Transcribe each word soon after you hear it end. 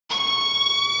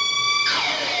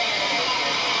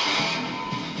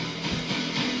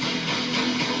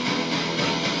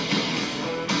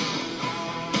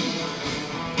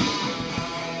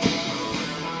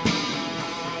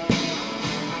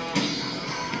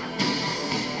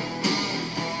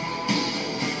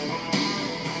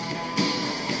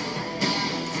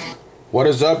What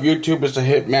is up, YouTube? It's the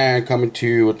Hitman coming to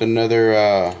you with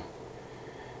another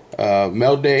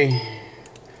Mailday,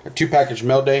 a 2-package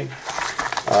Mailday.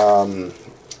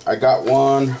 I got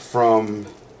one from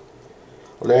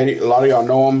a lot of y'all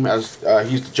know him as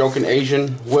he's the joking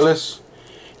Asian, Willis.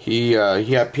 He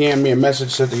had PM'd me a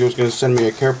message, said that he was going to send me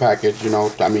a care package. You know,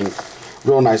 I mean,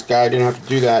 real nice guy. Didn't have to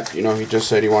do that. You know, he just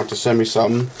said he wanted to send me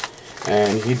something,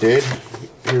 and he did.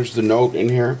 Here's the note in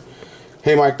here.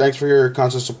 Hey Mike, thanks for your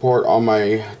constant support on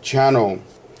my channel.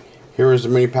 Here is the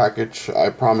mini package.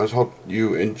 I promise. Hope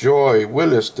you enjoy.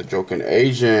 Willis, the joking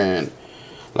Asian.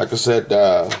 Like I said,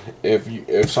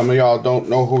 if some of y'all don't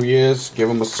know who he is,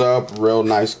 give him a sub. Real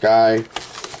nice guy.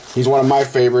 He's one of my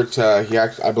favorites.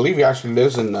 I believe he actually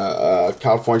lives in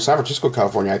California, San Francisco,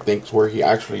 California. I think is where he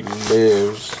actually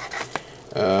lives.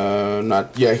 He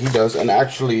does. And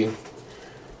actually,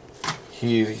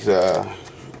 he's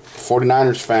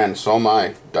 49ers fan, so am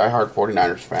I. Die-hard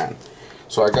 49ers fan.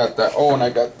 So I got that. Oh, and I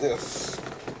got this.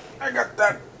 I got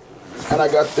that. And I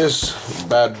got this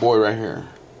bad boy right here.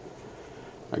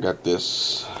 I got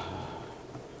this.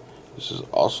 This is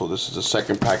the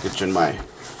second package in my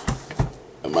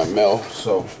mail.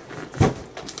 So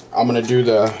I'm gonna do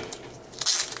the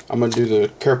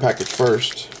care package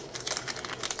first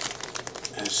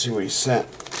and see what he sent.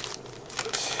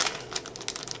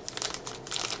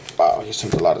 Wow, he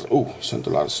sent a lot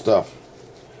of stuff.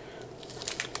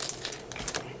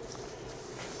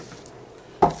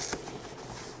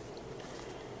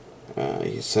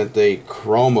 He sent a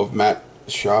chrome of Matt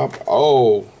Schaub.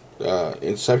 Oh,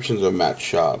 Inceptions of Matt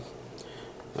Schaub.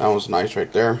 That was nice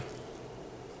right there.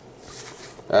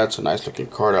 That's a nice looking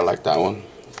card. I like that one.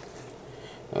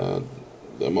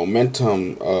 The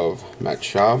Momentum of Matt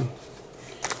Schaub.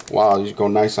 Wow, these go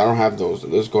nice. I don't have those.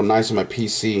 Those go nice on my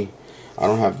PC. I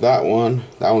don't have that one.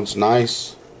 That one's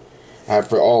nice. I have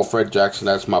Fred Jackson.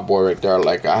 That's my boy right there.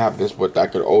 Like, I have this, but I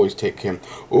could always take him.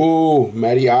 Ooh,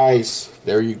 Matty Ice.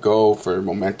 There you go for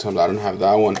Momentum. I don't have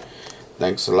that one.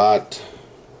 Thanks a lot.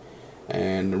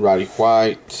 And Roddy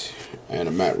White and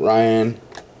a Matt Ryan.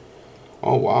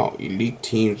 Oh wow, Elite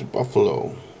Teams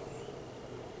Buffalo.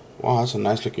 Wow, that's a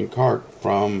nice looking card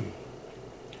from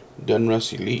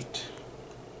Dunruss Elite.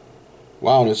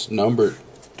 Wow, and it's numbered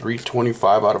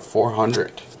 325 out of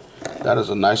 400. That is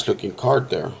a nice looking card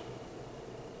there.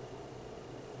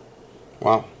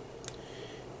 Wow.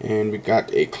 And we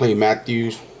got a Clay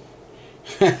Matthews.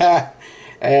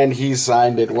 And he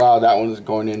signed it. Wow, that one is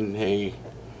going in a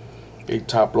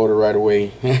top loader right away.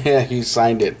 He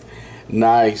signed it.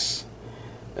 Nice.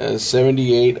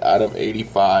 78 out of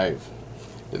 85.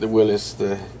 The Willis,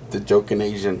 the joking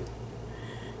Asian.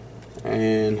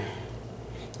 And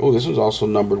oh, this was also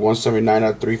numbered 179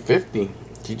 out of 350.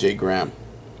 TJ Graham.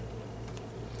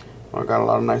 I got a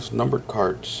lot of nice numbered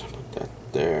cards. Put that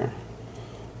there.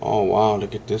 Oh wow,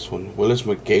 look at this one. Willis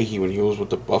McGahee when he was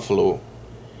with the Buffalo.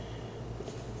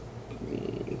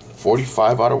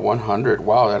 45 out of 100.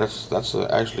 Wow, that's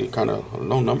actually kind of a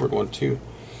low numbered one too.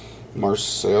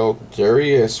 Marcel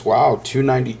Darius. Wow,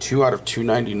 292 out of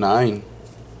 299.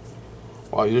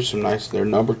 Wow, these are some nice. They're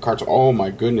numbered cards. Oh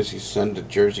my goodness, he sent a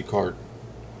jersey card.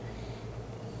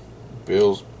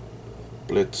 Bills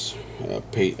Blitz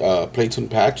plates and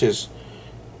patches.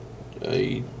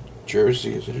 A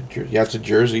jersey. Is it a jersey? Yeah, it's a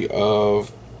jersey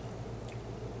of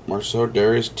Marcel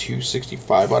Darius.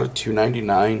 265 out of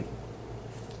 299.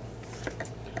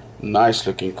 Nice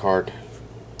looking card.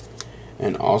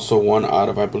 And also one out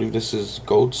of, I believe this is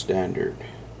Gold Standard.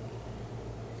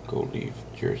 Gold Leaf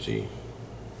jersey.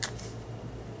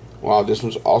 Wow, this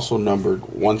one's also numbered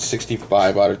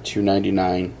 165 out of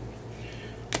 299.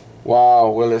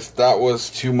 Wow, Willis, that was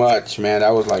too much, man.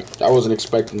 I was like, I wasn't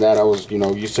expecting that. I was, you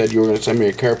know, you said you were going to send me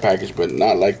a care package, but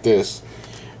not like this.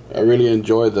 I really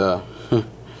enjoyed the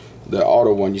the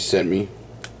auto one you sent me.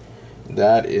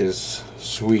 That is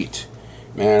sweet.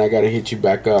 Man, I gotta hit you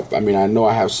back up. I mean, I know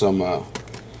I have some.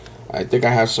 I think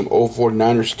I have some old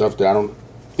 49er stuff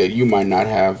that you might not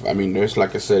have. I mean, there's,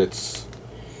 like I said, it's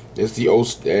the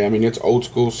old. I mean, it's old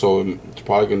school, so it's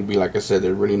probably gonna be, like I said,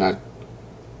 they're really not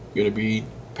gonna be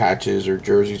patches or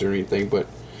jerseys or anything. But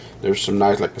there's some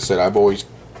nice. Like I said, I've always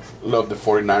loved the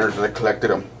 49ers and I collected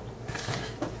them.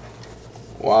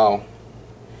 Wow,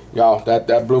 y'all, that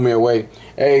blew me away.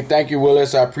 Hey, thank you,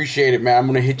 Willis. I appreciate it, man. I'm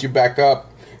gonna hit you back up.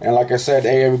 And like I said,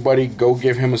 hey everybody, go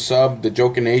give him a sub. The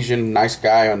joking Asian, nice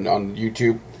guy on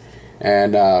YouTube.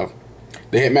 And the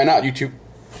Hitman out, YouTube.